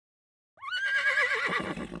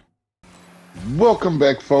Welcome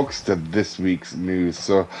back, folks, to this week's news.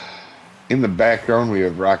 So, in the background, we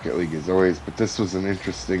have Rocket League as always, but this was an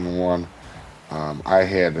interesting one. I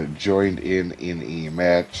had joined in a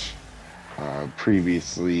match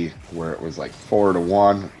previously where it was like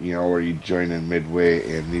 4-1, where you join in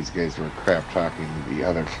midway, and these guys were crap talking the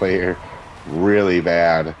other player really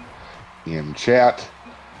bad in chat.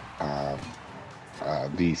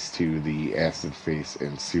 These two, the Acid Face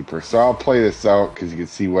and Super. So I'll play this out because you can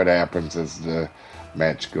see what happens as the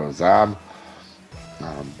match goes on.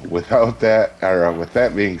 With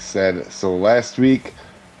that being said, so last week,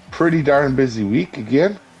 pretty darn busy week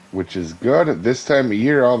again, which is good. This time of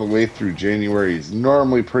year, all the way through January, is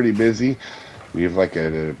normally pretty busy. We have like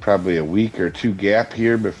probably a week or two gap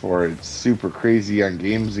here before it's super crazy on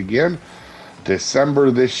games again.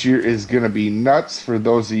 December this year is going to be nuts. For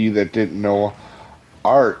those of you that didn't know,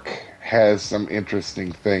 Arc has some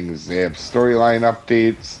interesting things. They have storyline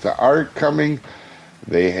updates to Arc coming.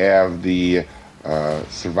 They have the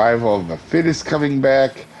Survival of the Fittest coming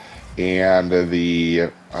back. And the,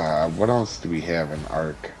 what else do we have in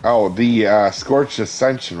Arc? Oh, the Scorched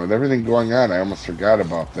Ascension. With everything going on, I almost forgot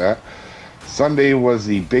about that. Sunday was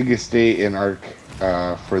the biggest day in Arc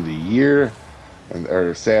for the year.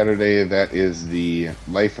 Or Saturday, that is the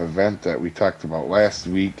life event that we talked about last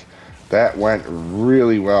week. That went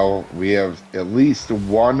really well. We have at least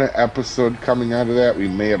one episode coming out of that. We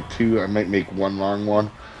may have two. I might make one long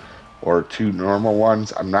one or two normal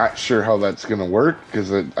ones. I'm not sure how that's going to work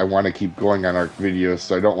because I want to keep going on Arc videos,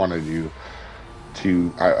 so I don't want to do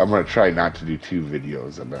two. I'm going to try not to do two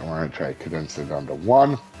videos. I want to try to condense it down to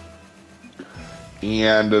one.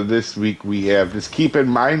 And this week we have, just keep in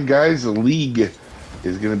mind, guys, the league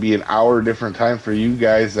is going to be an hour different time for you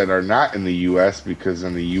guys that are not in the U.S. because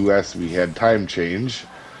in the U.S. we had time change.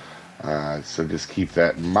 So just keep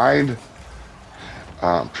that in mind.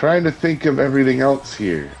 I'm trying to think of everything else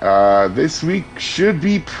here. This week should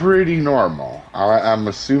be pretty normal. I'm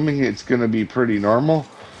assuming it's going to be pretty normal.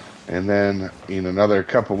 And then in another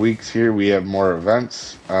couple weeks here, we have more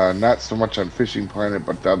events. Not so much on Fishing Planet,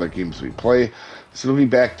 but the other games we play. So we'll be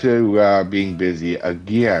back to being busy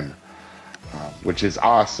again. Which is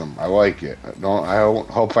awesome. I like it. I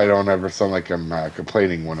hope I don't ever sound like I'm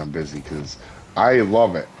complaining when I'm busy, because I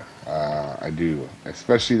love it. I do,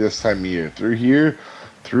 especially this time of year.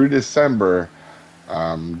 Through December,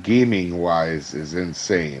 gaming-wise, is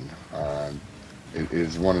insane. It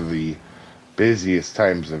is one of the busiest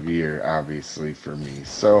times of year, obviously, for me.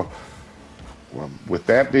 So, with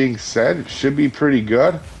that being said, it should be pretty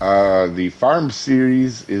good. The Farm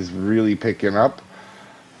series is really picking up.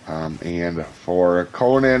 And for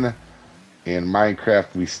Conan and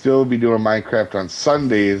Minecraft, we still be doing Minecraft on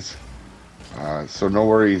Sundays, so no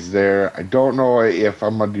worries there. I don't know if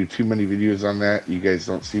I'm going to do too many videos on that. You guys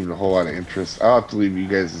don't seem a whole lot of interest. I'll have to leave you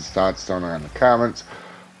guys' thoughts down in the comments.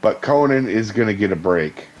 But Conan is going to get a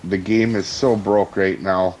break. The game is so broke right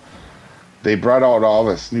now. They brought out all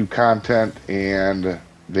this new content, and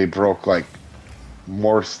they broke like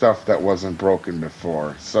more stuff that wasn't broken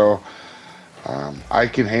before. So I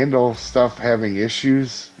can handle stuff having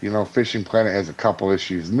issues. Fishing Planet has a couple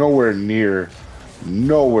issues. Nowhere near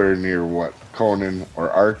what Conan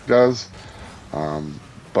or Arc does.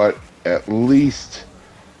 But at least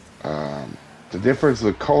the difference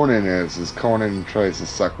with Conan is Conan tries to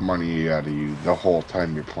suck money out of you the whole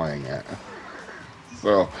time you're playing it.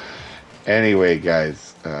 So, anyway,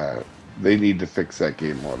 guys, they need to fix that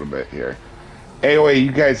game a little bit here. Anyway,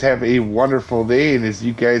 you guys have a wonderful day, and as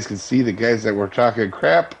you guys can see, the guys that were talking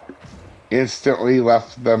crap instantly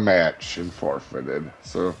left the match and forfeited.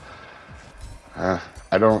 So, I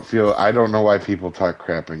don't know why people talk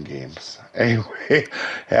crap in games. Anyway,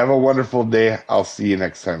 have a wonderful day. I'll see you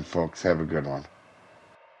next time, folks. Have a good one.